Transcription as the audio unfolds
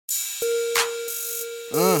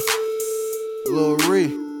Uh, Lil Ree,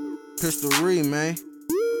 Pistol Ree, man.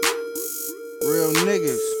 Real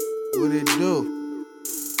niggas, what it do?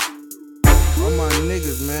 All my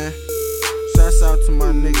niggas, man. Shouts out to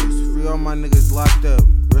my niggas. Free all my niggas locked up.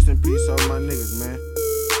 Rest in peace, all my niggas, man.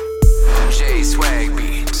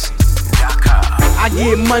 JSwagBeats.com. I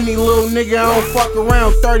get money, little nigga, I don't fuck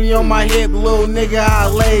around. 30 on my hip, little nigga, I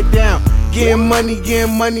lay it down. Getting money,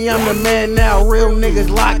 I'm the man now. Real niggas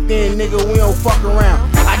locked in, nigga, we don't fuck around.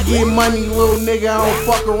 I get money, little nigga, I don't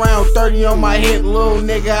fuck around. 30 on my hip, little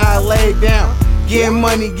nigga, I lay it down. Getting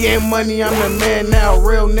money, I'm the man now.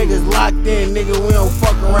 Real niggas locked in, nigga, we don't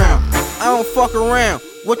fuck around. I don't fuck around,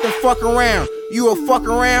 what the fuck around? You will fuck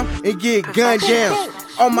around and get gunned down.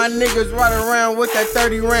 All my niggas ride around with that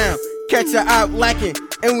 30 round. Catch a op lacking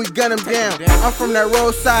and we gun them down. I'm from that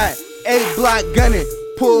roadside, 8 block gunning.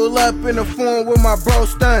 Pull up in the phone with my bro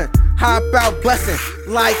stun. Hop out blessing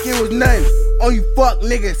like it was nothing. On you fuck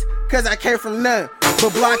niggas, cause I came from none.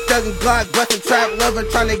 But block thuggin', block bustin', trap lovin',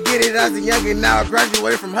 tryna get it as a youngin'. Now I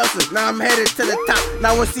graduated from hustlers, now I'm headed to the top.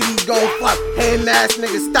 Now when CDs gon' flop, hatin' ass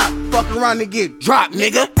niggas stop. Fuck around and get dropped,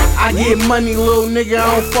 nigga. I get money, little nigga, I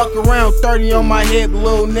don't fuck around. 30 on my hip,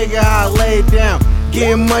 little nigga, I lay it down.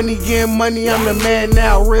 Getting money, I'm the man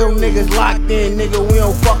now. Real niggas locked in, nigga, we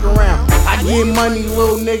don't fuck around. I get money,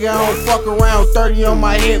 little nigga, I don't fuck around. 30 on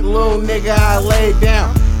my hip, little nigga, I lay it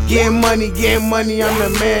down. Getting money, I'm the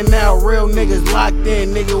man now. Real niggas locked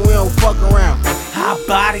in, nigga, we don't fuck around. I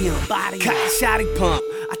body him, cock the shotty pump.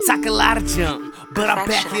 I talk a lot of junk, but I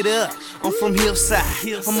back it up. I'm from Hillside,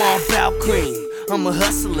 I'm all about cream. I'm a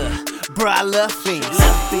hustler, bro, I love fiends.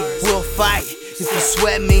 We'll fight if you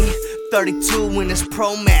sweat me. 32 in this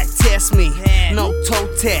Pro Mac, test me. No toe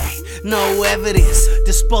tag, no evidence.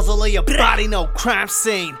 Disposal of your body, no crime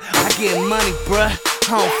scene. I get money, bruh, I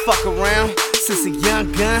don't fuck around. Since a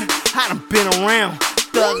young gun, I done been around.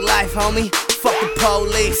 Thug life, homie, fuck the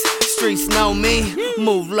police. Streets know me,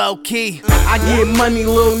 move low key. I get money,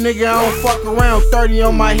 little nigga, I don't fuck around. 30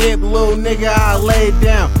 on my hip, little nigga, I lay it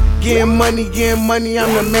down. Getting money,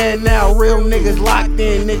 I'm the man now. Real niggas locked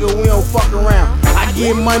in, nigga, we don't fuck around. I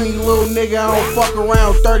get money, little nigga, I don't fuck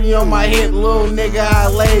around. 30 on my hip, little nigga, I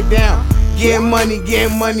lay it down. Getting money,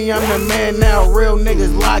 I'm the man now. Real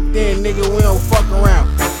niggas locked in, nigga, we don't fuck around.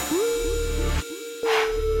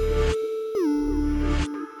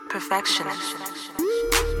 Perfectionist.